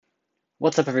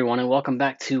What's up, everyone, and welcome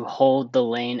back to Hold the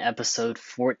Lane, episode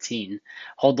 14.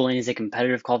 Hold the Lane is a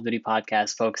competitive Call of Duty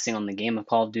podcast focusing on the game of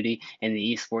Call of Duty and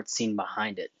the esports scene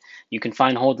behind it. You can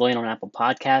find Hold the Lane on Apple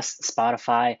Podcasts,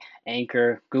 Spotify,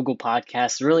 Anchor, Google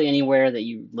Podcasts, really anywhere that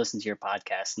you listen to your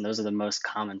podcasts, and those are the most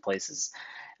common places.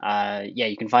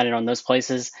 You can find it on those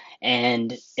places,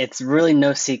 and it's really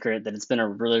no secret that it's been a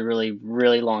really, really,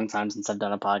 really long time since I've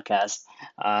done a podcast,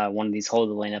 one of these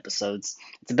Hold the Lane episodes.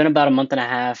 It's been about a month and a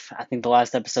half. I think the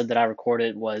last episode that I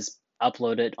recorded was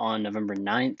uploaded on November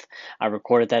 9th. I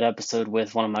recorded that episode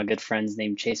with one of my good friends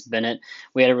named Chase Bennett.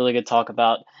 We had a really good talk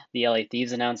about the LA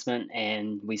Thieves announcement,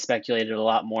 and we speculated a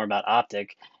lot more about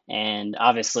Optic. And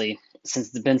obviously, since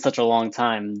it's been such a long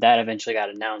time, that eventually got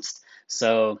announced.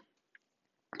 So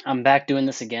I'm back doing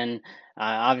this again.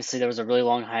 Obviously, there was a really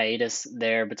long hiatus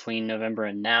there between November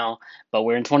and now, but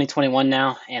we're in 2021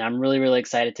 now, and I'm really, really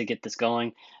excited to get this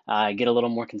going, get a little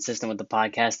more consistent with the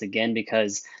podcast again,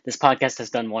 because this podcast has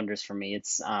done wonders for me.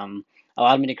 It's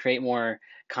allowed me to create more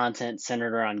content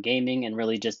centered around gaming and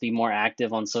really just be more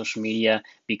active on social media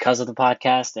because of the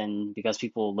podcast and because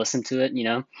people listen to it,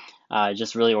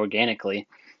 just really organically.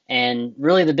 And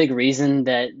really, the big reason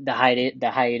that the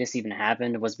hiatus even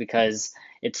happened was because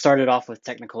it started off with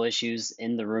technical issues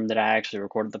in the room that I actually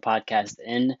recorded the podcast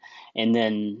in, and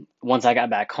then once I got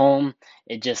back home,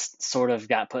 it just sort of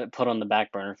got put on the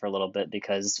back burner for a little bit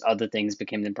because other things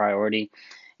became the priority.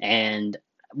 And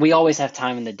we always have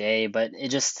time in the day, but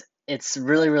it's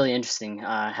really, really interesting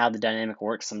how the dynamic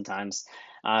works sometimes.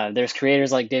 There's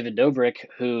creators like David Dobrik,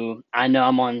 who I know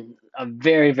I'm on a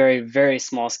very, very, very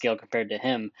small scale compared to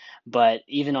him, but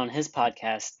even on his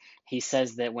podcast, he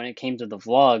says that when it came to the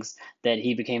vlogs that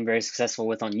he became very successful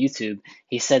with on YouTube,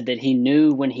 he said that he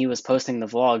knew when he was posting the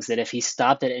vlogs that if he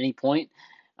stopped at any point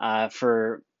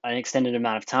for an extended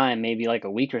amount of time, maybe like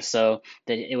a week or so,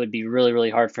 that it would be really,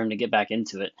 really hard for him to get back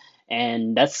into it.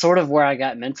 And that's sort of where I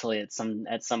got mentally at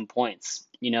some points.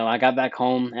 I got back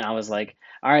home and I was like,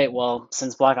 all right, well,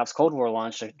 since Black Ops Cold War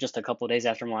launched just a couple of days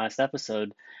after my last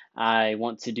episode, I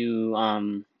want to do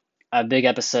a big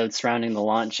episode surrounding the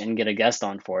launch and get a guest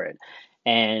on for it.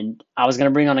 And I was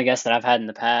gonna bring on a guest that I've had in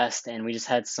the past, and we just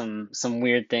had some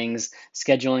weird things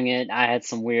scheduling it. I had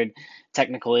some weird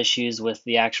technical issues with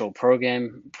the actual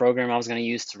program I was gonna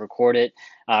use to record it.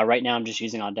 Right now, I'm just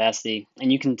using Audacity,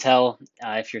 and you can tell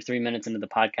if you're 3 minutes into the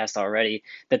podcast already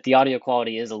that the audio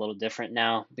quality is a little different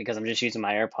now because I'm just using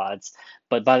my AirPods.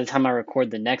 But by the time I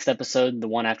record the next episode, the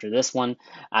one after this one,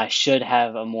 I should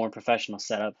have a more professional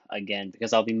setup again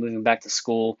because I'll be moving back to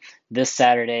school this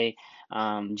Saturday,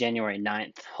 January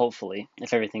 9th, hopefully,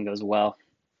 if everything goes well.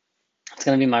 It's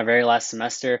going to be my very last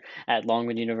semester at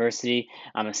Longwood University.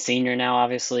 I'm a senior now,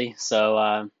 obviously.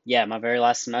 So, yeah, my very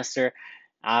last semester.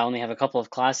 I only have a couple of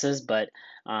classes, but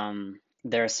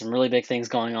there are some really big things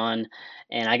going on.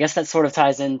 And I guess that sort of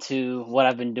ties into what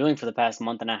I've been doing for the past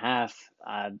month and a half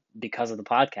because of the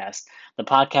podcast. The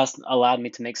podcast allowed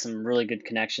me to make some really good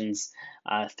connections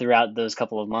throughout those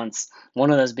couple of months.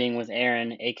 One of those being with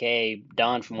Aaron, aka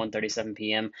Don from 1:37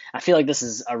 p.m. I feel like this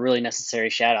is a really necessary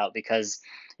shout out because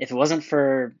if it wasn't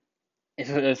for if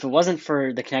it wasn't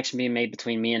for the connection being made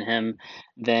between me and him,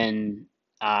 then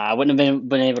I wouldn't have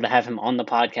been able to have him on the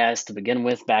podcast to begin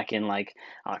with back in like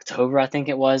October, I think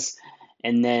it was,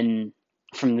 and then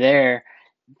from there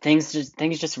things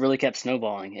just really kept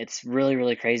snowballing. It's really,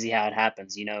 really crazy how it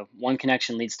happens. One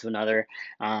connection leads to another.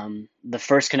 The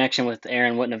first connection with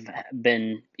Aaron wouldn't have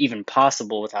been even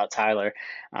possible without Tyler.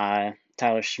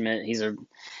 Tyler Schmidt, he's a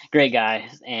great guy,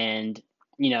 and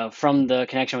from the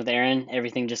connection with Aaron,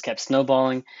 everything just kept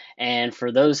snowballing. And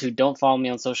for those who don't follow me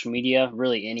on social media,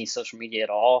 really any social media at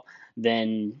all,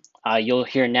 then you'll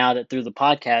hear now that through the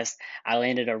podcast, I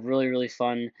landed a really, really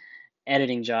fun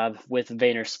editing job with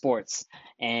Vayner Sports.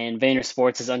 And Vayner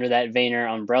Sports is under that Vayner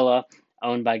umbrella,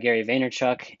 owned by Gary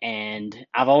Vaynerchuk. And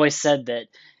I've always said that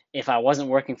if I wasn't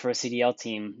working for a CDL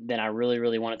team, then I really,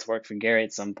 really wanted to work for Gary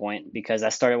at some point because I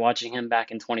started watching him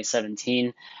back in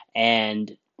 2017,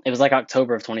 and it was like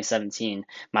October of 2017.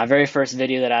 My very first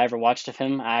video that I ever watched of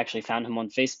him, I actually found him on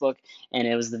Facebook, and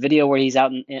it was the video where he's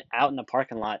out in the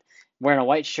parking lot wearing a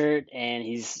white shirt, and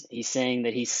he's saying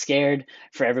that he's scared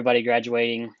for everybody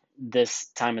graduating this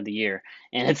time of the year,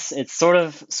 and it's sort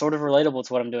of relatable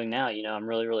to what I'm doing now. I'm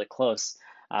really, really close.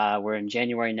 We're in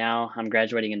January now. I'm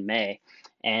graduating in May,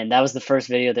 and that was the first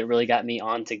video that really got me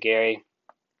onto Gary.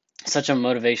 Such a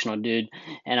motivational dude,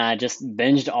 and I just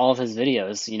binged all of his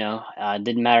videos. It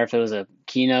didn't matter if it was a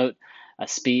keynote, a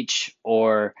speech,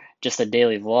 or just a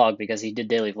daily vlog because he did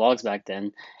daily vlogs back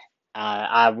then.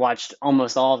 I watched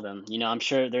almost all of them. I'm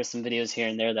sure there's some videos here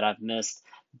and there that I've missed,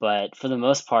 but for the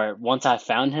most part, once I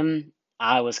found him,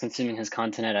 I was consuming his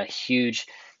content at a huge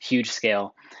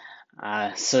scale.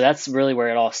 So that's really where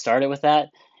it all started with that.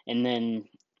 And then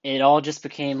it all just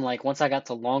became like once I got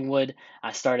to Longwood,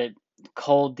 I started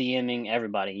cold DMing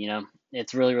everybody.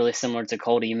 It's really similar to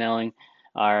cold emailing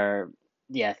or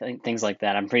yeah, things like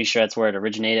that. I'm pretty sure that's where it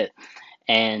originated.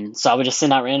 And so I would just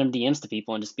send out random DMs to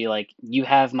people and just be like, "You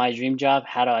have my dream job.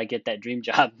 How do I get that dream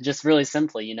job?" Just really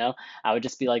simply. I would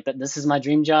just be like, "This is my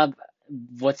dream job.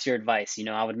 What's your advice?"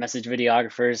 I would message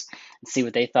videographers and see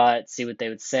what they thought, see what they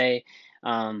would say.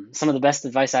 Some of the best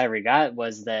advice I ever got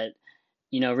was that,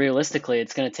 realistically,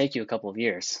 it's going to take you a couple of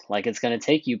years. Like, it's going to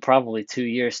take you probably 2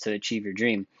 years to achieve your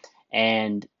dream.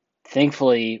 And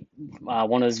thankfully,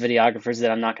 one of those videographers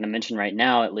that I'm not going to mention right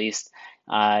now, at least,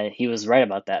 he was right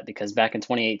about that because back in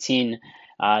 2018,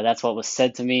 that's what was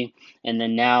said to me. And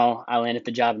then now I landed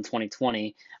the job in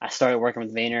 2020. I started working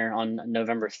with Vayner on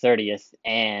November 30th,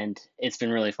 and it's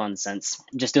been really fun since.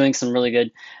 Just doing some really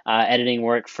good editing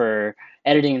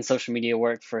and social media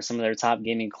work for some of their top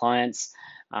gaming clients.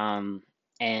 Um,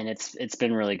 and it's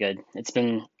been really good. It's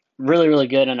been really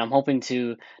good, and I'm hoping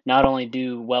to not only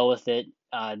do well with it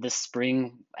this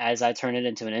spring as I turn it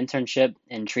into an internship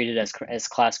and treat it as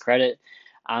class credit.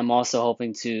 I'm also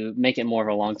hoping to make it more of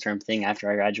a long-term thing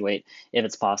after I graduate, if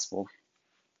it's possible.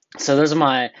 So those are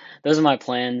my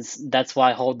plans. That's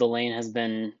why Hold the Lane has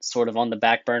been sort of on the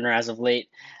back burner as of late.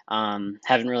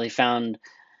 Haven't really found.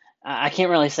 I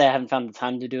can't really say I haven't found the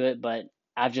time to do it, but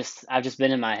I've just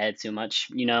been in my head too much.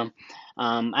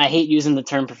 I hate using the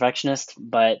term perfectionist,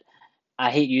 but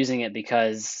I hate using it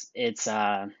because it's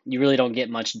you really don't get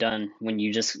much done when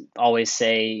you just always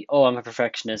say, "Oh, I'm a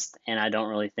perfectionist," and I don't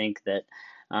really think that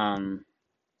um,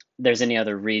 there's any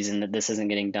other reason that this isn't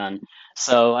getting done.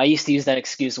 So I used to use that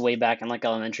excuse way back in like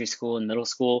elementary school and middle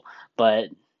school, but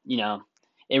you know,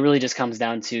 it really just comes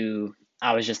down to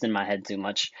I was just in my head too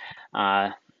much.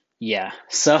 Uh, yeah.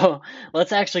 So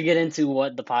let's actually get into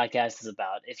what the podcast is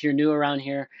about. If you're new around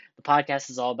here, the podcast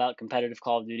is all about competitive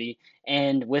Call of Duty,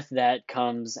 and with that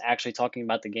comes actually talking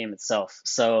about the game itself.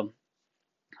 So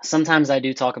sometimes I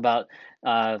do talk about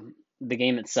uh, the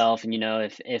game itself, and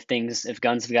if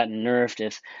guns have gotten nerfed,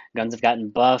 if guns have gotten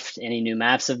buffed, any new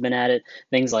maps have been added,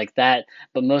 things like that.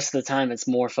 But most of the time, it's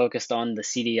more focused on the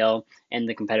CDL and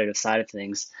the competitive side of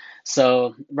things.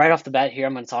 So right off the bat here,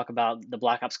 I'm going to talk about the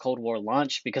Black Ops Cold War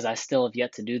launch because I still have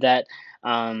yet to do that,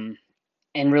 um,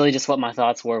 and really just what my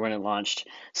thoughts were when it launched.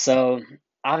 So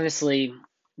obviously,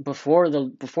 before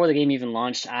the game even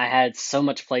launched, I had so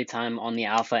much playtime on the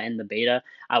alpha and the beta.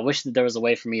 I wish that there was a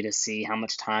way for me to see how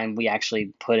much time we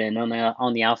actually put in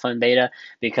on the alpha and beta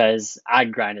because I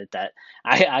grinded that.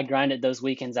 I grinded those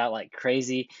weekends out like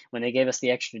crazy. When they gave us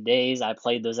the extra days, I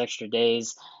played those extra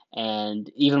days, and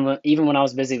even when I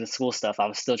was busy with school stuff, I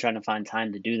was still trying to find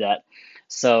time to do that.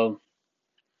 So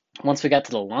once we got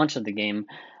to the launch of the game,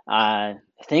 uh,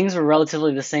 things were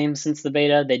relatively the same since the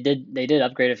beta. They did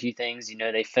upgrade a few things.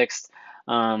 They fixed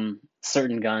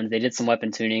certain guns. They did some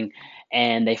weapon tuning,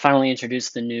 and they finally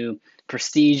introduced the new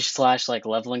prestige slash like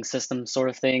leveling system sort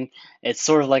of thing. It's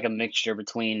sort of like a mixture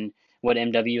between what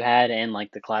MW had and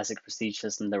like the classic prestige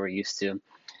system that we're used to.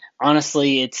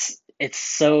 Honestly, it's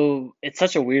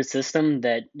such a weird system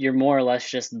that you're more or less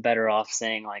just better off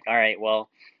saying like, all right, well,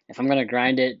 if I'm gonna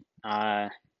grind it,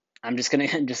 I'm just gonna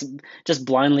just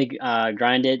blindly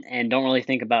grind it and don't really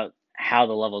think about how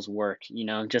the levels work.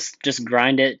 Just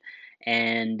grind it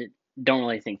and don't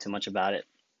really think too much about it.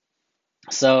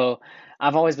 So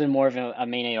I've always been more of a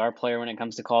main AR player when it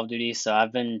comes to Call of Duty. So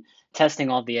I've been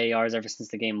testing all the ARs ever since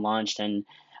the game launched, and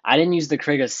I didn't use the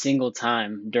Krig a single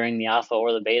time during the alpha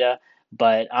or the beta.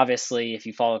 But obviously, if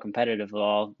you follow competitive at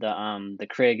all, the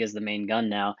Krig is the main gun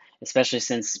now, especially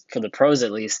since for the pros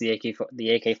at least the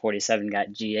AK-47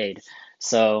 got GA'd.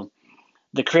 So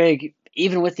the Krig,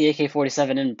 even with the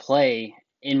AK-47 in play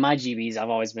in my GBs, I've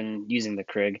always been using the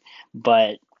Krig,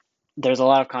 but there's a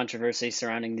lot of controversy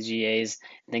surrounding the GAs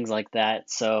and things like that.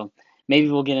 So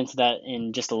maybe we'll get into that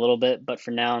in just a little bit. But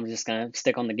for now, I'm just going to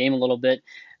stick on the game a little bit.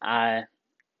 Uh,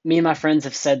 Me and my friends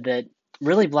have said that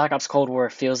really Black Ops Cold War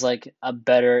feels like a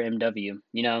better MW.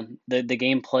 The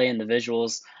gameplay and the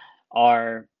visuals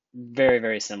are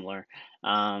very similar.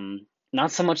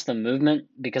 Not so much the movement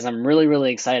because I'm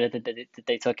really excited that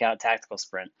they took out Tactical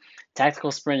Sprint.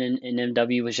 Tactical Sprint in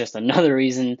MW was just another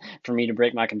reason for me to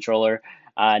break my controller.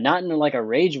 Not in like a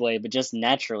rage way, but just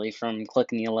naturally from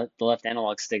clicking the left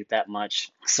analog stick that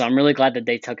much. So I'm really glad that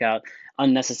they took out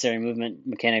unnecessary movement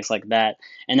mechanics like that.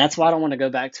 And that's why I don't want to go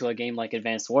back to a game like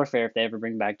Advanced Warfare if they ever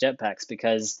bring back jetpacks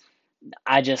because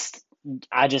I just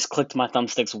I just clicked my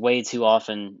thumbsticks way too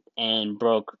often and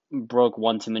broke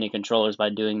one too many controllers by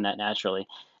doing that naturally.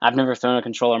 I've never thrown a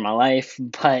controller in my life,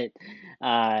 but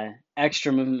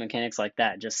extra movement mechanics like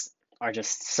that just are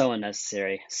just so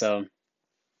unnecessary. So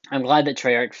I'm glad that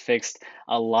Treyarch fixed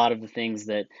a lot of the things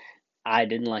that I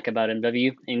didn't like about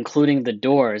MW, including the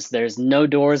doors. There's no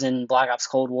doors in Black Ops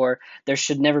Cold War. There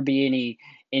should never be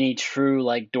any true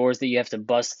like doors that you have to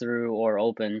bust through or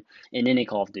open in any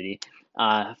Call of Duty.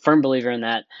 Firm believer in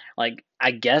that. Like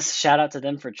I guess shout out to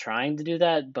them for trying to do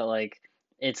that, but like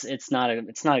it's not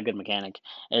a good mechanic.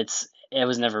 It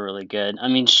was never really good. I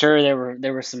mean, sure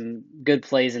there were some good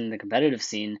plays in the competitive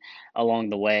scene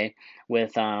along the way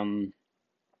with certain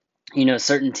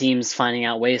teams finding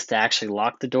out ways to actually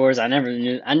lock the doors. I never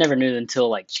knew until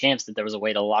like champs that there was a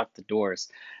way to lock the doors.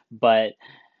 But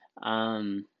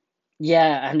um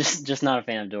yeah, I'm just not a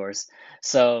fan of doors.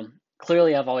 So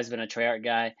clearly I've always been a Treyarch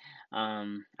guy.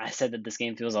 I said that this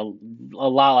game feels a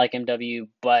lot like MW,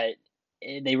 but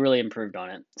they really improved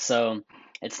on it. So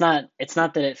it's not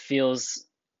that it feels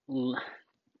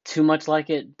too much like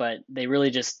it, but they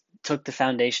really just took the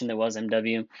foundation that was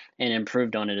MW and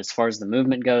improved on it as far as the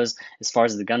movement goes, as far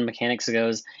as the gun mechanics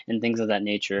goes, and things of that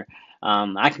nature.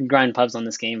 I can grind pubs on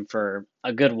this game for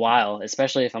a good while,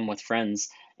 especially if I'm with friends,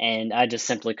 and I just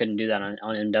simply couldn't do that on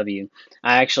MW.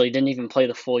 I actually didn't even play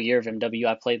the full year of MW.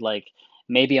 I played like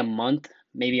maybe a month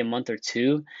or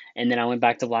two, and then I went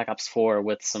back to Black Ops 4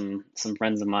 with some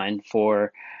friends of mine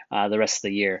for the rest of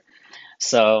the year.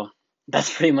 So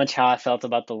that's pretty much how I felt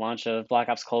about the launch of Black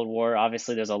Ops Cold War.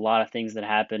 Obviously, there's a lot of things that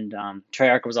happened.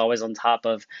 Treyarch was always on top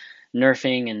of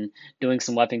nerfing and doing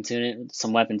some weapon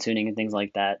tuning and things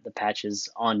like that. The patches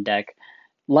on deck,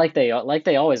 like they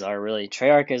always are. Really,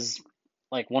 Treyarch is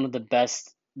like one of the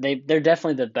best. They're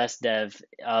definitely the best dev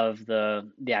of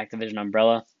the Activision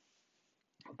umbrella.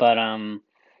 But I'm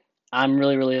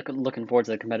really, really looking forward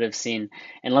to the competitive scene.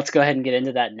 And let's go ahead and get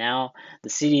into that now. The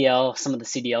CDL, some of the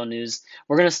CDL news.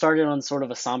 We're going to start it on sort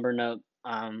of a somber note,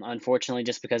 unfortunately,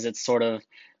 just because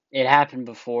it happened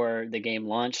before the game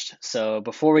launched. So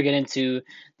before we get into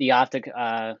the Optic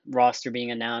roster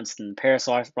being announced and the Paris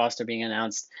roster being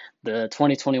announced, the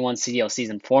 2021 CDL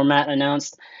season format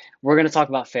announced, we're going to talk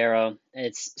about Pharaoh.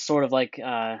 It's sort of like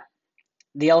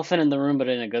the elephant in the room, but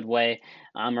in a good way.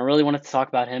 I really wanted to talk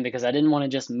about him because I didn't want to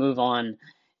just move on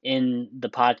in the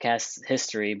podcast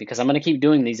history because I'm going to keep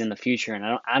doing these in the future,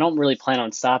 and I don't really plan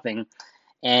on stopping.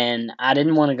 And I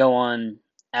didn't want to go on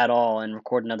at all and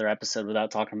record another episode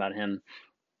without talking about him.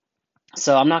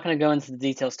 So I'm not going to go into the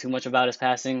details too much about his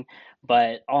passing,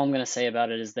 but all I'm going to say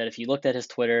about it is that if you looked at his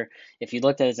Twitter, if you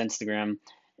looked at his Instagram,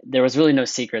 there was really no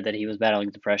secret that he was battling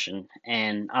depression.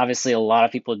 And obviously, a lot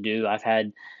of people do. I've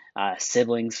had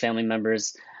siblings, family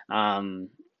members, um,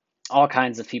 all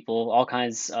kinds of people, all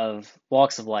kinds of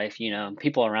walks of life,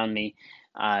 people around me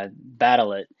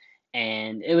battle it.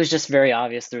 And it was just very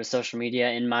obvious through social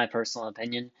media, in my personal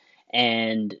opinion.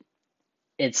 And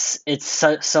it's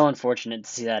so unfortunate to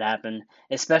see that happen,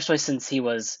 especially since he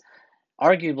was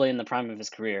arguably in the prime of his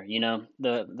career.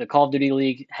 The Call of Duty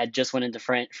League had just went into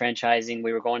franchising.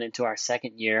 We were going into our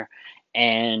second year,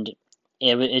 and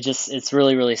it's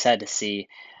really really sad to see.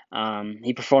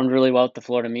 He performed really well with the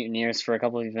Florida Mutineers for a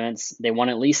couple of events. They won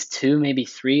at least two, maybe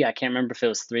three. I can't remember if it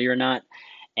was three or not,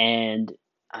 and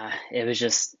it was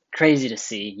just crazy to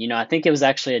see. I think it was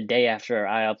actually a day after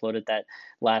I uploaded that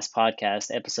last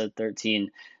podcast, episode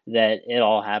 13, that it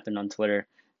all happened on Twitter,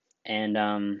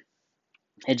 and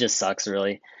it just sucks,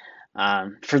 really.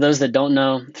 For those that don't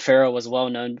know, Pharaoh was well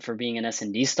known for being an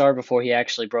S&D star before he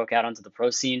actually broke out onto the pro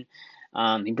scene.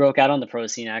 He broke out on the pro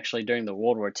scene actually during the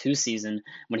World War II season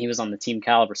when he was on the Team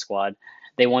Caliber squad.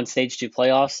 They won Stage 2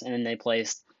 playoffs, and then they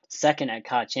placed second at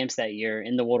COT Champs that year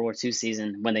in the World War II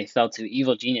season when they fell to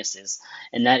Evil Geniuses.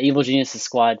 And that Evil Geniuses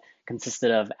squad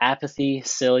consisted of Apathy,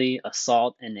 Silly,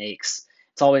 Assault, and Aches.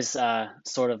 It's always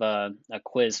sort of a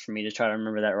quiz for me to try to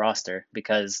remember that roster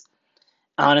because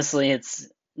honestly, it's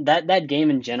that game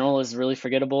in general is really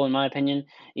forgettable in my opinion,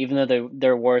 even though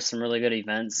there were some really good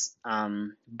events.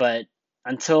 But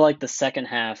until like the second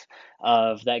half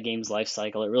of that game's life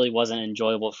cycle, it really wasn't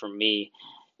enjoyable for me.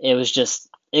 It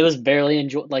was barely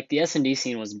enjoy like the S&D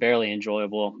scene was barely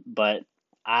enjoyable, but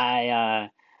I uh,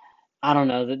 I don't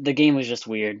know, the game was just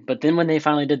weird. But then when they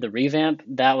finally did the revamp,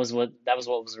 that was what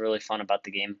was really fun about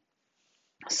the game.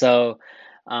 So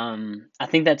I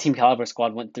think that Team Caliber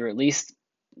squad went through at least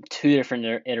two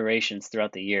different iterations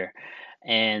throughout the year,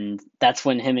 and that's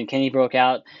when him and Kenny broke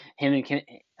out.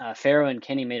 Pharaoh and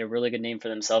Kenny made a really good name for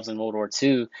themselves in World War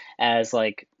II as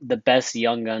like the best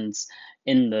young guns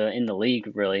in the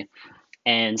league, really.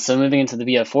 And so moving into the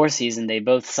BO4 season, they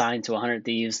both signed to 100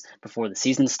 Thieves before the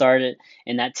season started,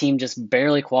 and that team just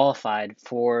barely qualified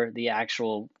for the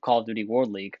actual Call of Duty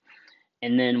World League.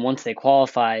 And then once they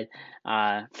qualified,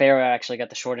 Pharaoh actually got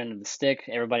the short end of the stick.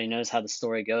 Everybody knows how the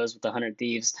story goes with the 100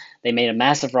 Thieves. They made a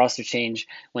massive roster change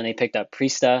when they picked up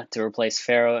Priesta to replace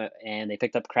Pharaoh, and they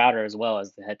picked up Crowder as well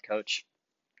as the head coach.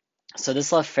 So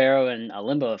this left Pharaoh in a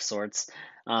limbo of sorts.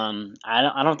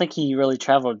 I don't think he really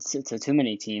traveled to too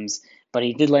many teams, but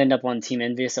he did land up on Team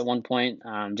Envious at one point,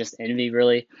 just Envy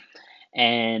really.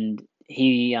 And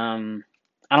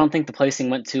I don't think the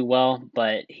placing went too well,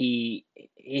 but he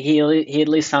at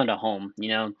least found a home.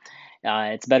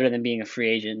 It's better than being a free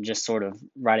agent, just sort of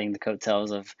riding the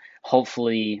coattails of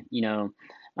hopefully,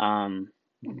 um,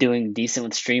 doing decent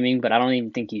with streaming. But I don't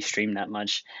even think he streamed that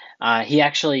much. He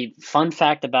actually, fun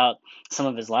fact about some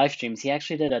of his live streams, he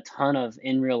actually did a ton of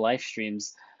in real life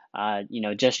streams.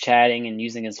 Just chatting and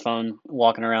using his phone,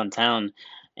 walking around town,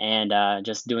 and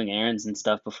just doing errands and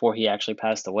stuff before he actually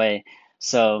passed away.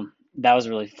 So that was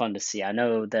really fun to see. I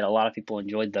know that a lot of people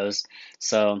enjoyed those.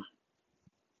 So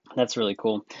that's really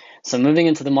cool. So moving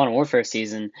into the Modern Warfare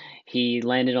season, he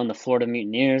landed on the Florida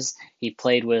Mutineers. He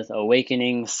played with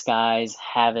Awakening, Skies,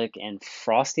 Havoc, and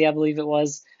Frosty, I believe it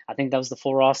was. I think that was the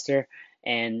full roster.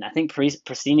 And I think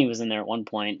Pristini was in there at one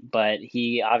point, but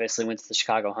he obviously went to the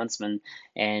Chicago Huntsmen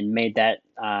and made that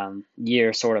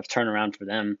year sort of turn around for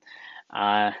them.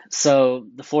 So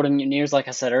the Florida Mutineers, like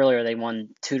I said earlier, they won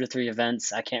 2 to 3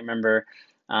 events. I can't remember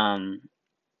um,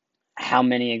 how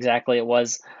many exactly it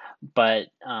was, but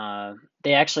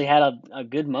they actually had a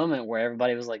good moment where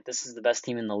everybody was like, "This is the best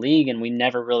team in the league," and we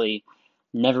never really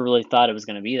thought it was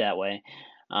going to be that way.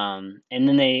 And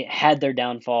then they had their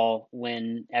downfall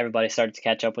when everybody started to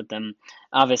catch up with them.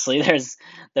 Obviously, there's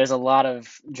a lot of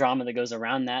drama that goes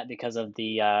around that because of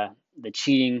the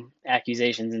cheating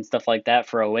accusations and stuff like that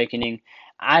for Awakening.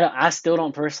 I still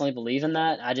don't personally believe in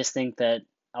that. I just think that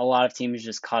a lot of teams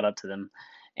just caught up to them,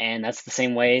 and that's the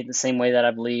same way that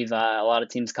I believe a lot of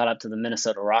teams caught up to the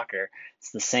Minnesota Rocker.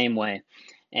 It's the same way,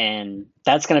 and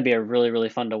that's going to be a really really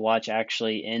fun to watch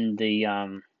actually in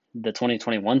the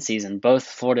 2021 season. Both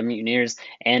Florida Mutineers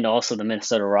and also the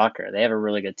Minnesota Rocker, they have a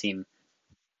really good team.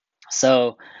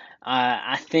 So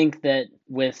I think that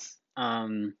with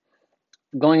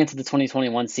going into the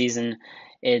 2021 season,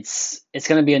 it's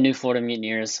going to be a new Florida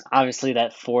Mutineers. Obviously,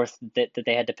 that fourth that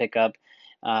they had to pick up,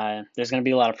 there's going to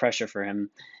be a lot of pressure for him,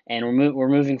 and we're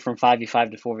moving from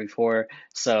 5v5 to 4v4,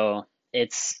 so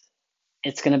it's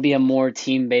it's going to be a more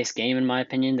team-based game in my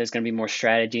opinion. There's going to be more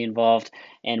strategy involved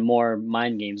and more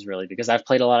mind games really, because I've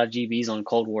played a lot of GBs on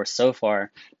Cold War so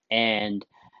far, and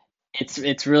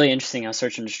it's really interesting how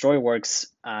Search and Destroy works,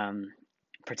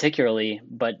 particularly,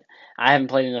 but I haven't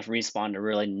played enough Respawn to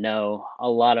really know a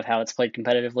lot of how it's played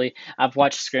competitively. I've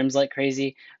watched scrims like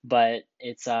crazy, but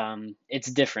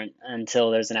it's different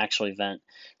until there's an actual event.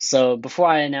 So before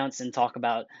I announce and talk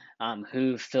about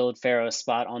who filled Pharaoh's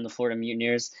spot on the Florida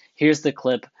Mutineers, here's the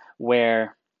clip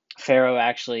where Pharaoh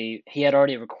actually he had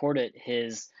already recorded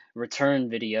his return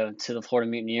video to the Florida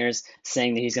Mutineers,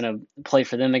 saying that he's going to play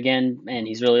for them again, and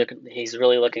he's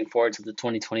really looking forward to the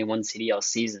 2021 CDL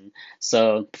season.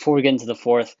 So before we get into the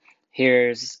fourth,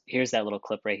 here's that little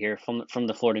clip right here from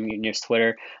the Florida Mutineers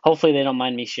Twitter. Hopefully they don't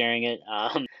mind me sharing it.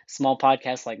 Small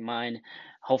podcast like mine,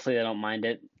 hopefully they don't mind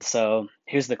it. So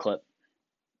here's the clip.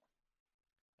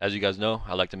 As you guys know,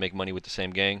 I like to make money with the same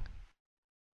gang,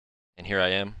 and here I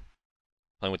am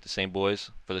playing with the same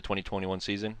boys for the 2021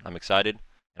 season. I'm excited,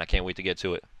 and I can't wait to get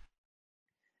to it.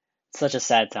 Such a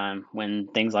sad time when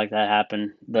things like that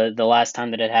happen. The last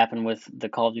time that it happened with the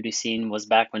Call of Duty scene was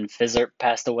back when Fizzerp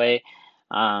passed away.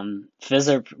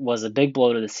 Fizzerp was a big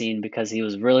blow to the scene because he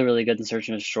was really, really good in Search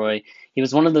and Destroy. He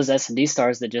was one of those S&D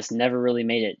stars that just never really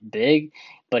made it big,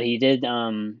 but he did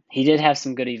have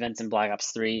some good events in Black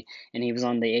Ops 3, and he was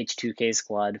on the H2K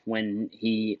squad when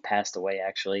he passed away,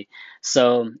 actually.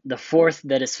 So the fourth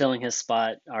that is filling his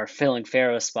spot, or filling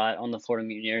Pharaoh's spot on the Florida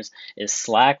Mutineers, is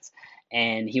Slacked,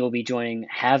 and he will be joining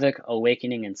Havoc,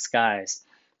 Awakening, and Skies.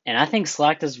 And I think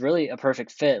Slacked is really a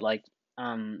perfect fit. Like,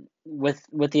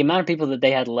 with the amount of people that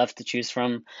they had left to choose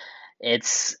from,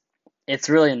 it's it's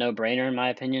really a no-brainer in my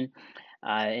opinion.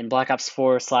 In Black Ops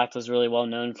 4, Slacked was really well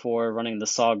known for running the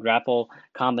Saw Grapple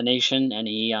combination, and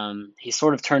he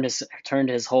sort of turned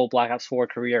his whole Black Ops 4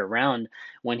 career around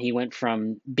when he went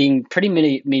from being pretty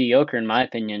mediocre in my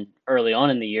opinion early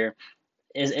on in the year,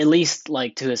 is at least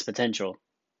like to his potential,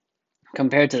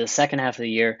 compared to the second half of the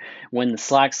year when the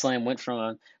slack slam went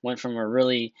from a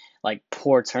really like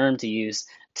poor term to use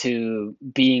to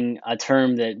being a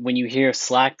term that when you hear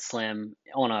slack slam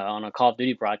on a Call of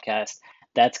Duty broadcast,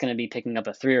 that's going to be picking up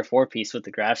a 3 or 4 piece with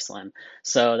the Draft Slam.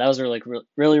 So that was really,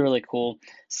 really cool.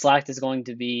 Slack is going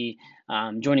to be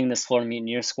joining this Florida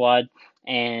Mutineer squad,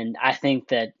 and I think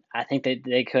that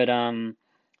they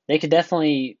could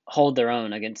definitely hold their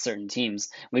own against certain teams.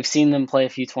 We've seen them play a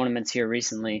few tournaments here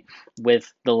recently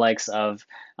with the likes of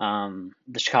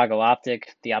the Chicago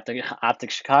Optic, the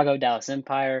Optic Chicago, Dallas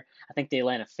Empire. I think the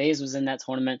Atlanta FaZe was in that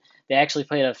tournament. They actually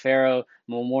played a Faro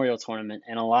Memorial tournament,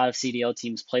 and a lot of CDL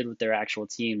teams played with their actual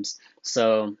teams.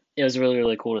 So it was really,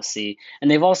 really cool to see. And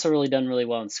they've also really done really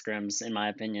well in scrims, in my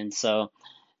opinion. So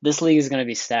this league is going to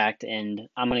be stacked, and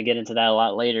I'm going to get into that a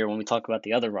lot later when we talk about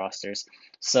the other rosters.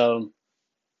 So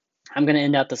I'm going to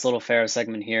end out this little Pharaoh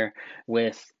segment here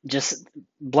with just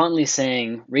bluntly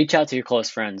saying, reach out to your close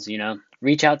friends,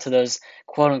 reach out to those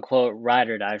quote unquote ride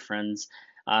or die friends.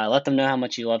 Let them know how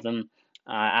much you love them.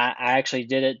 I actually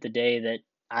did it the day that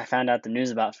I found out the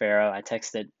news about Pharaoh. I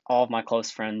texted all of my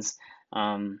close friends.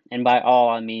 And by all,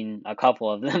 I mean a couple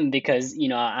of them because,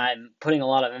 I'm putting a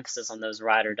lot of emphasis on those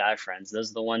ride or die friends.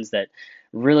 Those are the ones that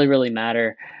really, really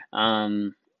matter.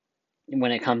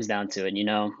 When it comes down to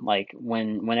it, like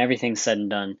when everything's said and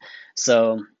done.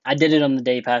 So I did it on the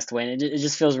day he passed away, and it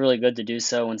just feels really good to do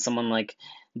so when someone like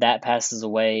that passes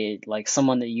away, like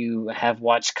someone that you have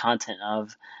watched content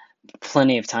of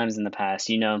plenty of times in the past.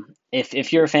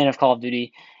 If you're a fan of Call of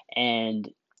Duty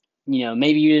and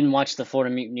maybe you didn't watch the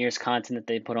Florida Mutineers content that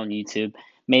they put on YouTube,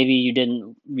 maybe you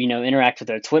didn't interact with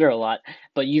their Twitter a lot,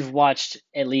 but you've watched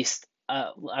at least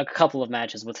a couple of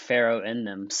matches with Pharaoh in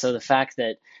them. So the fact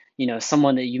that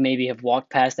someone that you maybe have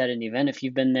walked past at an event if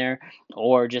you've been there,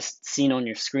 or just seen on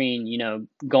your screen,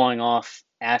 going off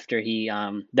after he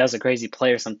does a crazy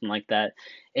play or something like that,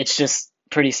 it's just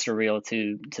pretty surreal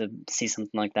to see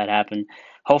something like that happen.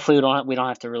 Hopefully we don't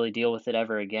have to really deal with it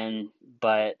ever again,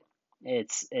 but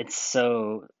it's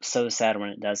so sad when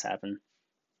it does happen.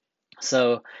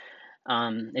 So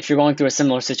if you're going through a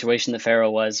similar situation that Pharaoh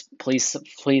was,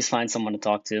 please find someone to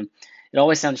talk to. It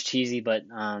always sounds cheesy, but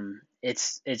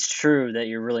it's true that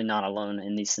you're really not alone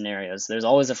in these scenarios. There's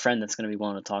always a friend that's going to be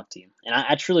willing to talk to you, and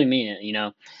I truly mean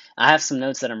it. I have some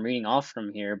notes that I'm reading off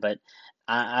from here, but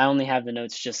I only have the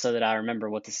notes just so that I remember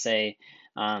what to say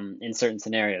in certain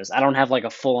scenarios. I don't have like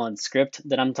a full-on script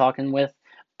that I'm talking with,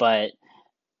 but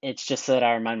it's just so that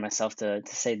I remind myself to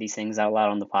say these things out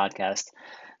loud on the podcast.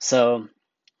 So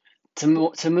to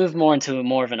move more into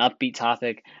more of an upbeat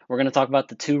topic, we're going to talk about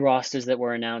the 2 rosters that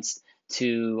were announced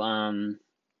to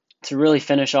really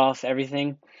finish off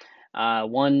everything.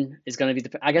 One is going to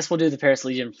be I guess we'll do the Paris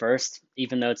Legion first,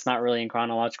 even though it's not really in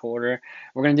chronological order.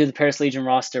 We're going to do the Paris Legion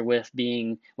roster with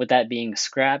that being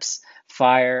Scraps,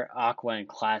 Fire, Aqua, and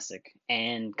Classic.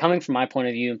 And coming from my point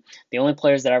of view, the only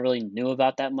players that I really knew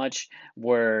about that much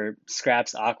were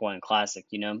Scraps, Aqua, and Classic.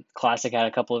 Classic had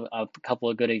a couple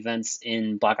of good events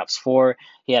in Black Ops 4.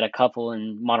 He had a couple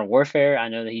in Modern Warfare. I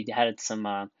know that he had some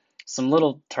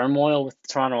little turmoil with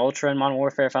Toronto Ultra in Modern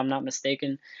Warfare, if I'm not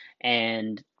mistaken,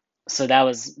 and so that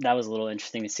was a little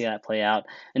interesting to see that play out.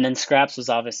 And then Scraps was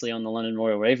obviously on the London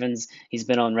Royal Ravens. He's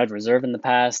been on Red Reserve in the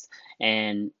past,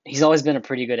 and he's always been a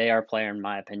pretty good AR player in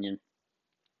my opinion.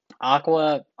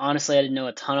 Aqua, honestly, I didn't know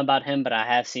a ton about him, but I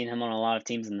have seen him on a lot of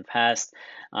teams in the past.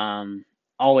 Um,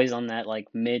 Always on that like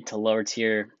mid to lower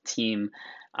tier team,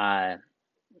 uh,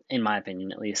 in my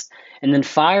opinion at least. And then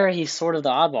Fire, he's sort of the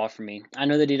oddball for me. I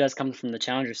know that he does come from the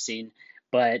challenger scene,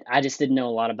 but I just didn't know a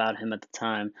lot about him at the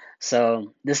time.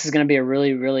 So this is going to be a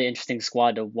really, really interesting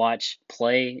squad to watch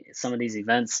play some of these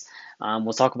events.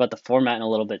 We'll talk about the format in a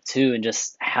little bit too, and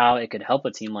just how it could help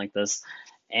a team like this.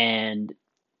 And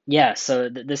yeah, so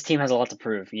this team has a lot to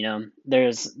prove.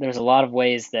 There's a lot of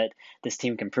ways that this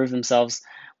team can prove themselves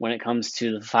when it comes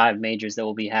to the 5 majors that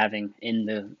we'll be having in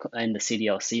the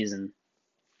CDL season.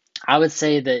 I would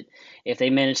say that if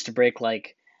they manage to break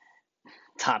like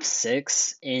top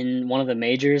 6 in one of the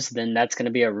majors, then that's going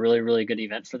to be a really, really good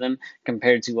event for them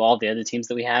compared to all the other teams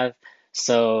that we have.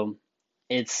 So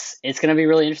it's going to be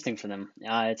really interesting for them.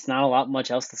 It's not a lot much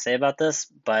else to say about this,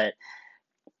 but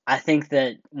I think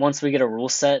that once we get a rule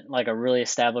set, like a really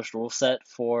established rule set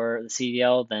for the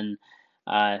CDL, then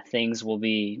things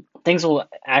will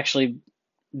actually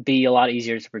be a lot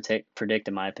easier to predict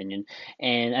in my opinion.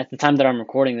 And at the time that I'm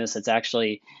recording this, it's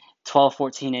actually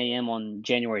 12:14 a.m. on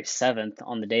January 7th,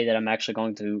 on the day that I'm actually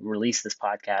going to release this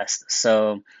podcast.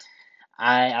 So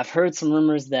I've heard some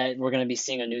rumors that we're going to be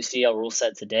seeing a new CL rule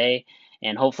set today,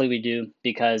 and hopefully we do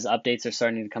because updates are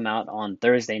starting to come out on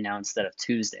Thursday now instead of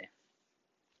Tuesday.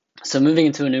 So moving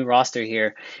into a new roster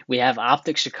here, we have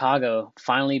Optic Chicago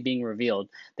finally being revealed.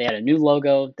 They had a new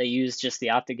logo. They used just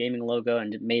the Optic Gaming logo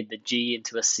and made the G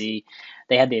into a C.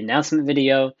 They had the announcement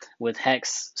video with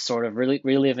Hex sort of really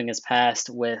reliving his past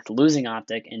with losing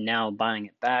Optic and now buying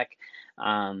it back.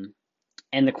 Um,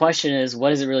 and the question is, what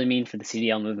does it really mean for the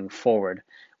CDL moving forward?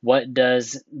 What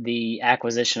does the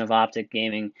acquisition of Optic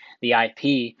Gaming, the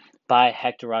IP by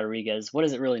Hector Rodriguez, what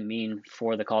does it really mean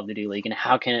for the Call of Duty League, and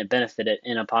how can it benefit it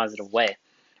in a positive way?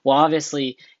 Well,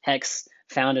 obviously, Hex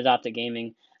founded Optic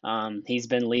Gaming. He's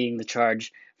been leading the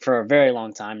charge for a very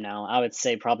long time now. I would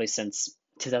say probably since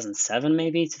 2007,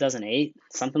 maybe 2008,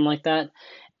 something like that.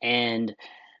 And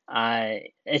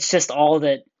it's just all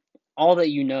that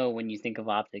you know when you think of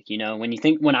Optic.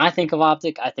 When I think of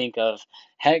Optic, I think of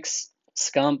Hex,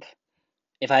 Scump.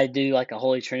 If I do like a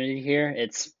holy trinity here,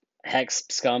 it's Hex,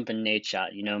 Scump, and Nadeshot.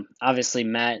 Obviously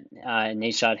Matt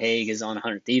Nadeshot Haig is on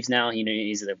 100 Thieves now.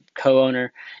 He's the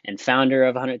co-owner and founder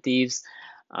of 100 Thieves,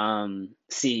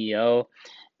 CEO,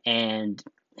 and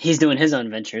he's doing his own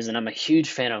ventures. And I'm a huge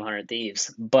fan of 100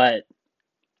 Thieves, but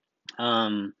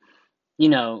um,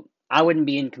 I wouldn't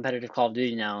be in competitive Call of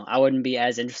Duty now. I wouldn't be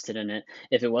as interested in it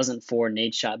if it wasn't for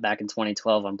Nadeshot back in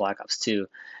 2012 on Black Ops 2.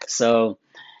 So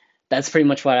that's pretty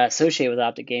much what I associate with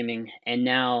Optic Gaming. And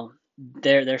now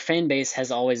their fan base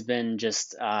has always been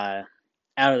just out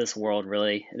of this world,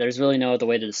 really. There's really no other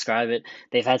way to describe it.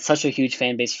 They've had such a huge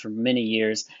fan base for many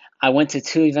years. I went to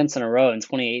two events in a row in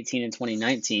 2018 and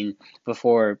 2019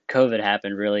 before COVID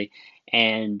happened, really.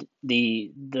 And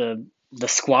the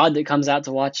squad that comes out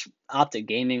to watch Optic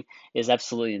Gaming is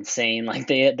absolutely insane. Like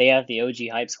they have the OG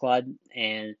Hype Squad,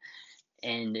 and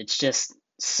it's just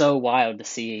so wild to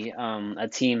see a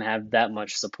team have that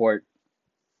much support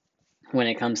when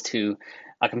it comes to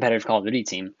a competitive Call of Duty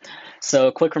team. So,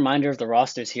 a quick reminder of the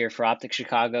rosters here for Optic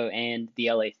Chicago and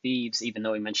the LA Thieves, even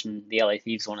though we mentioned the LA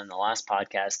Thieves one in the last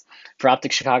podcast. For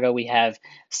Optic Chicago, we have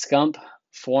Scump,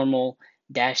 Formal,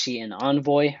 Dashy, and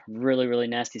Envoy. Really, really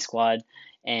nasty squad.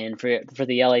 And for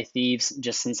the LA Thieves,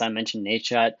 just since I mentioned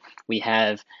Nadeshot, we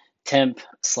have Temp,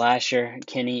 Slasher,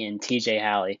 Kenny, and TJ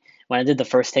Halley. When I did the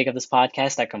first take of this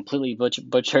podcast, I completely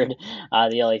butchered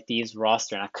the LA Thieves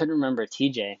roster, and I couldn't remember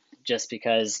TJ just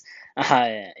because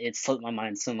it slipped my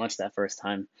mind so much that first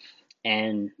time.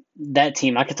 And that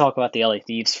team, I could talk about the LA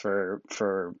Thieves for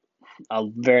a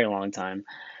very long time.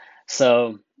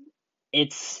 So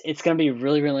it's going to be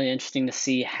really, really interesting to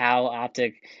see how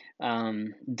Optic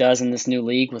does in this new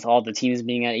league with all the teams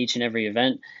being at each and every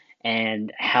event,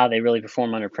 and how they really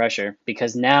perform under pressure.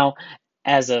 Because now,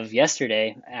 as of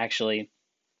yesterday, actually,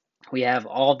 we have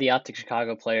all of the Optic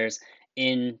Chicago players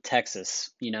in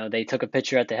Texas. They took a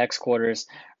picture at the Hex quarters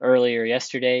earlier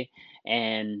yesterday,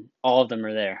 and all of them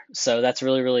are there. So that's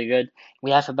really, really good.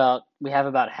 We have about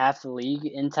half the league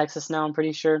in Texas now, I'm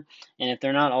pretty sure. And if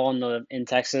they're not all in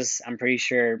Texas, I'm pretty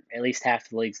sure at least half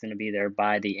the league's going to be there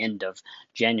by the end of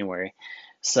January.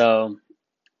 So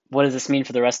what does this mean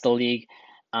for the rest of the league?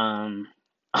 Um,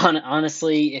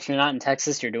 Honestly, if you're not in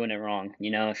Texas, you're doing it wrong.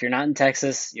 If you're not in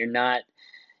Texas, you're not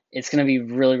it's going to be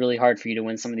really, really hard for you to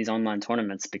win some of these online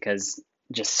tournaments because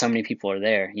just so many people are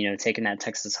there, taking that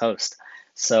Texas host.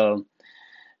 So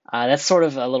that's sort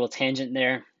of a little tangent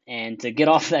there. And to get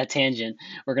off that tangent,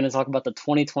 we're going to talk about the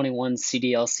 2021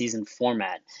 CDL season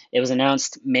format. It was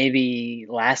announced maybe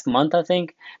last month, I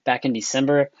think, back in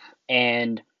December.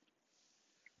 And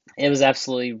it was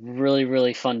absolutely really,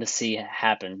 really fun to see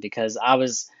happen because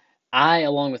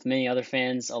along with many other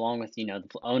fans, along with the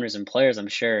owners and players, I'm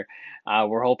sure,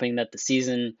 were hoping that the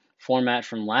season format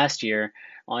from last year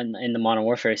in the Modern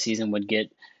Warfare season would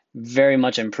get very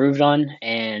much improved on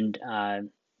and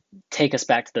take us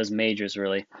back to those majors,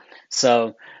 really.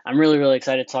 So I'm really, really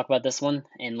excited to talk about this one,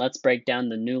 and let's break down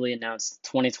the newly announced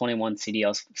 2021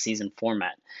 CDL season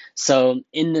format. So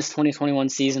in this 2021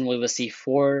 season, we will see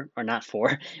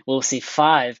we'll see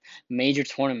five major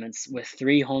tournaments with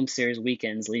 3 home series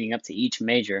weekends leading up to each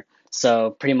major.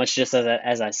 So pretty much just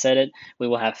as I said it, we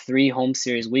will have 3 home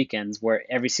series weekends where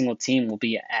every single team will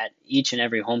be at each and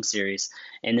every home series.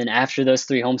 And then after those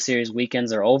 3 home series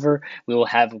weekends are over, we will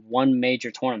have one major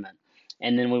tournament.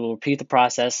 And then we will repeat the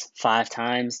process 5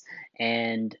 times.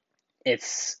 And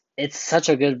it's such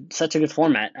a good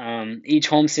format. Each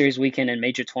home series weekend and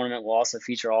major tournament will also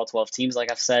feature all 12 teams,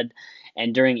 like I've said.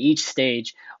 And during each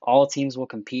stage, all teams will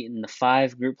compete in the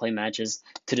 5 group play matches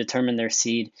to determine their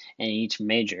seed in each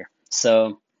major.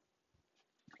 So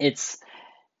it's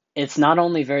It's not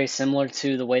only very similar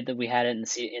to the way that we had it in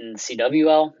the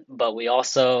CWL, but we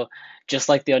also, just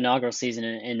like the inaugural season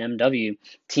in MW,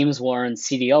 teams will earn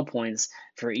CDL points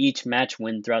for each match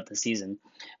win throughout the season,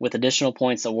 with additional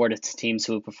points awarded to teams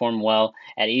who perform well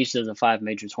at each of the five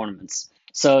major tournaments.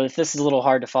 So if this is a little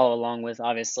hard to follow along with,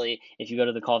 obviously, if you go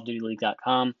to the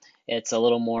CallOfDutyLeague.com, it's a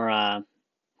little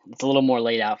more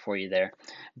laid out for you there.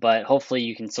 But hopefully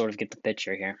you can sort of get the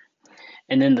picture here.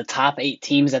 And then the top 8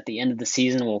 teams at the end of the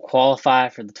season will qualify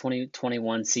for the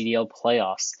 2021 CDL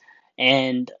playoffs.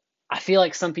 And I feel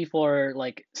like some people are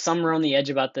like, some are on the edge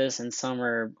about this and some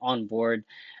are on board.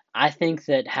 I think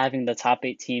that having the top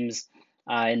 8 teams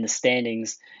in the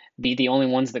standings be the only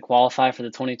ones that qualify for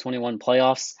the 2021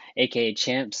 playoffs, aka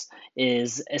champs,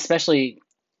 is especially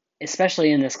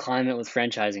in this climate with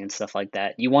franchising and stuff like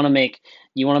that. You want to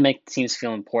make teams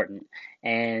feel important,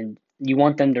 and you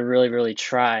want them to really really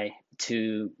try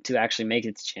to actually make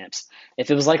it to champs.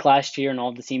 If it was like last year and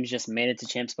all the teams just made it to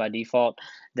champs by default,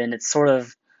 then it's sort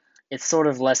of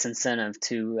less incentive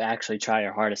to actually try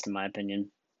your hardest, in my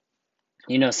opinion.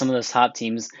 Some of those top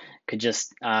teams could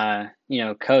just,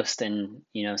 coast and,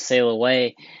 sail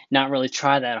away, not really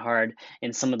try that hard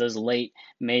in some of those late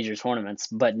major tournaments.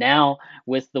 But now,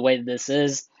 with the way that this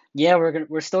is, yeah,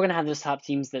 we're still gonna have those top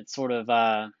teams that sort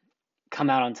of come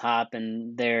out on top,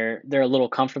 and they're a little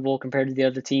comfortable compared to the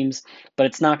other teams, but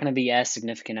it's not going to be as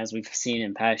significant as we've seen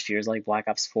in past years, like Black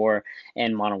Ops 4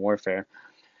 and Modern Warfare.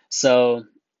 So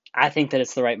I think that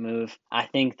it's the right move. I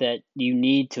think that you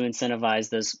need to incentivize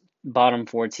those bottom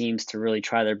 4 teams to really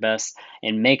try their best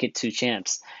and make it to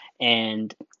champs.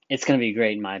 And it's going to be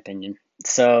great, in my opinion.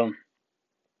 So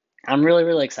I'm really,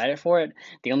 really excited for it.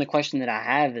 The only question that I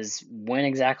have is, when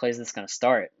exactly is this going to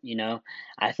start?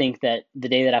 I think that the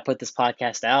day that I put this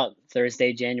podcast out,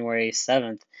 Thursday, January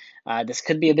 7th, this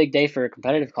could be a big day for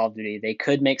competitive Call of Duty. They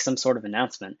could make some sort of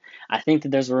announcement. I think that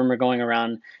there's a rumor going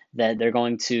around that they're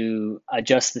going to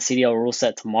adjust the CDL rule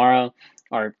set tomorrow,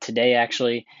 or today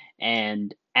actually,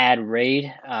 and add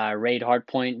raid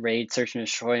hardpoint, raid search and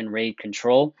destroy, and raid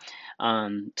control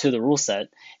to the rule set.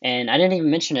 And I didn't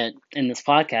even mention it in this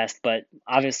podcast, but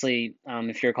obviously,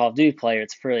 if you're a Call of Duty player,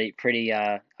 it's pretty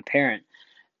apparent.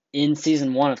 In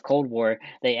season 1 of Cold War,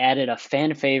 they added a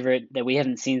fan favorite that we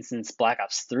haven't seen since Black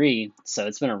Ops 3, so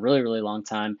it's been a really, really long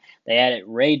time. They added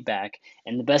Raid back,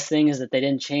 and the best thing is that they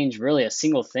didn't change really a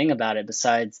single thing about it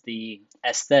besides the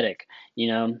aesthetic.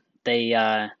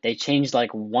 They changed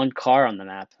like one car on the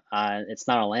map. It's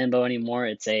not a Lambo anymore.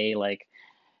 It's a like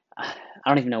I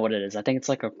don't even know what it is. I think it's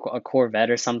like a Corvette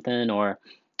or something, or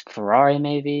Ferrari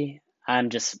maybe. I'm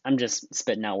just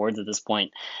spitting out words at this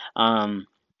point. Um,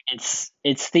 it's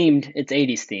themed. It's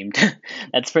 80s themed.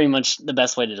 That's pretty much the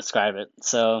best way to describe it.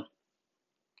 So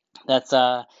that's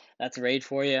uh that's Raid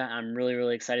for you. I'm really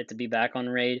really excited to be back on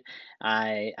Raid.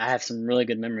 I have some really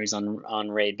good memories on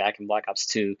Raid back in Black Ops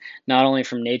 2, not only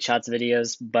from Nadeshot's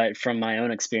videos, but from my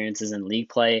own experiences in league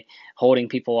play, holding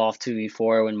people off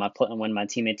 2v4 when my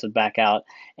teammates would back out,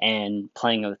 and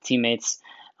playing with teammates.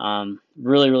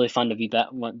 Really really fun to be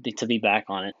back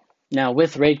on it. Now,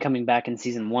 with Raid coming back in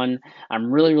season 1,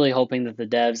 I'm really, really hoping that the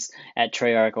devs at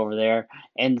Treyarch over there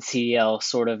and the CDL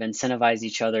sort of incentivize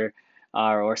each other,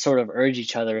 or sort of urge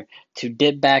each other to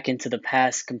dip back into the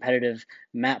past competitive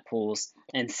map pools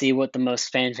and see what the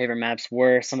most fan favorite maps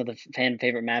were. Some of the fan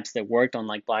favorite maps that worked on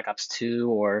like Black Ops 2,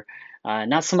 or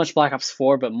not so much Black Ops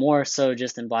 4, but more so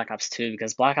just in Black Ops 2,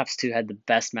 because Black Ops 2 had the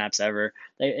best maps ever.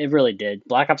 It really did.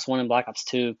 Black Ops 1 and Black Ops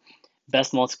 2,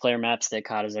 best multiplayer maps that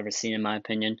COD has ever seen, in my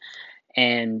opinion.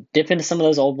 And dip into some of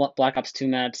those old Black Ops 2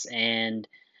 maps and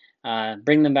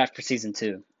bring them back for season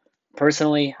 2.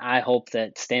 Personally, I hope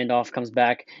that Standoff comes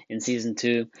back in season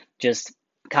 2. Just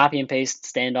copy and paste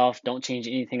Standoff, don't change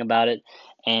anything about it,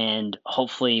 and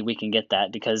hopefully we can get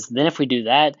that, because then if we do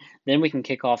that, then we can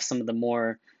kick off some of the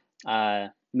more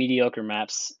mediocre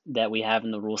maps that we have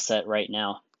in the rule set right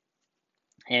now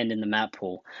and in the map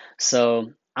pool.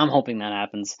 So I'm hoping that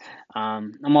happens.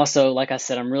 I'm also, like I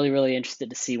said, I'm really, really interested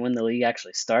to see when the league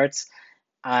actually starts.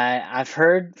 I've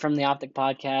heard from the Optic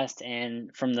podcast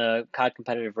and from the COD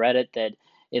competitive Reddit that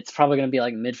it's probably going to be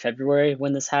like mid-February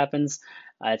when this happens.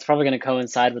 It's probably going to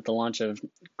coincide with the launch of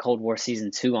Cold War Season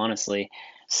 2, honestly.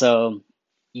 So,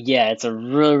 yeah, it's a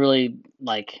really, really,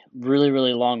 like, really,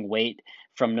 really long wait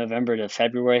from November to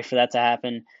February for that to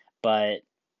happen. But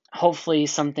hopefully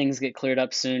some things get cleared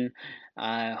up soon.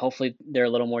 Hopefully they're a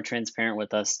little more transparent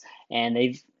with us. And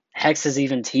Hex has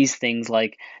even teased things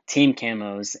like team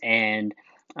camos, and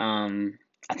um,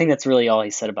 I think that's really all he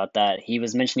said about that. He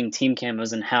was mentioning team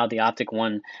camos and how the Optic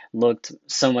one looked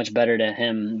so much better to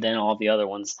him than all the other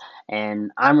ones.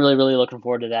 And I'm really, really looking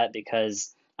forward to that,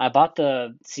 because I bought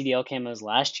the CDL camos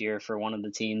last year for one of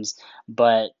the teams,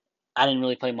 but I didn't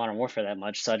really play Modern Warfare that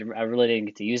much, so I really didn't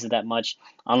get to use it that much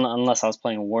unless I was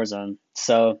playing Warzone.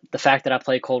 So the fact that I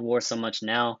play Cold War so much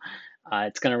now,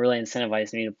 it's going to really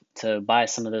incentivize me to buy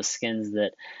some of those skins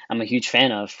that I'm a huge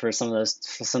fan of for some of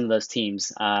those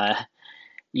teams.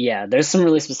 Yeah, there's some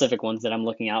really specific ones that I'm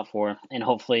looking out for, and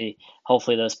hopefully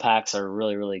those packs are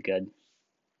really really good.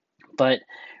 But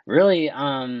really,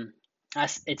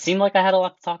 it seemed like I had a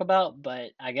lot to talk about,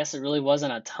 but I guess it really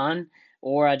wasn't a ton,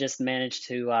 or I just managed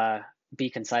to be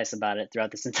concise about it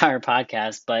throughout this entire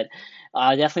podcast. But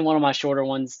definitely one of my shorter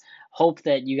ones. Hope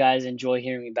that you guys enjoy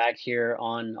hearing me back here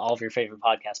on all of your favorite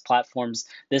podcast platforms.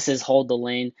 This is Hold the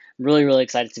Lane. Really, really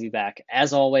excited to be back.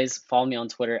 As always, follow me on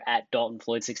Twitter at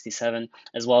DaltonFloyd67,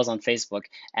 as well as on Facebook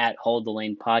at Hold the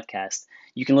Lane Podcast.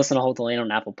 You can listen to Hold the Lane on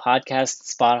Apple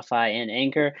Podcasts, Spotify, and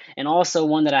Anchor. And also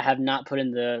one that I have not put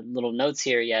in the little notes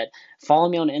here yet. Follow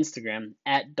me on Instagram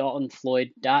at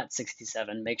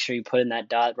DaltonFloyd.67. Make sure you put in that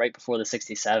dot right before the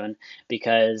 67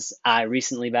 because I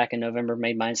recently, back in November,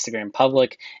 made my Instagram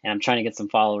public and I'm trying to get some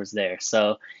followers there.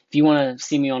 So if you want to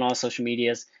see me on all social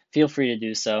medias, feel free to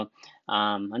do so.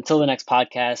 Until the next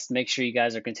podcast, make sure you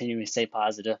guys are continuing to stay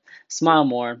positive, smile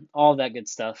more, all that good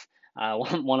stuff.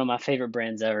 One of my favorite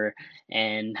brands ever.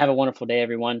 And have a wonderful day,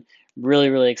 everyone. Really,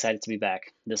 really excited to be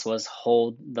back. This was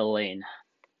Hold the Lane.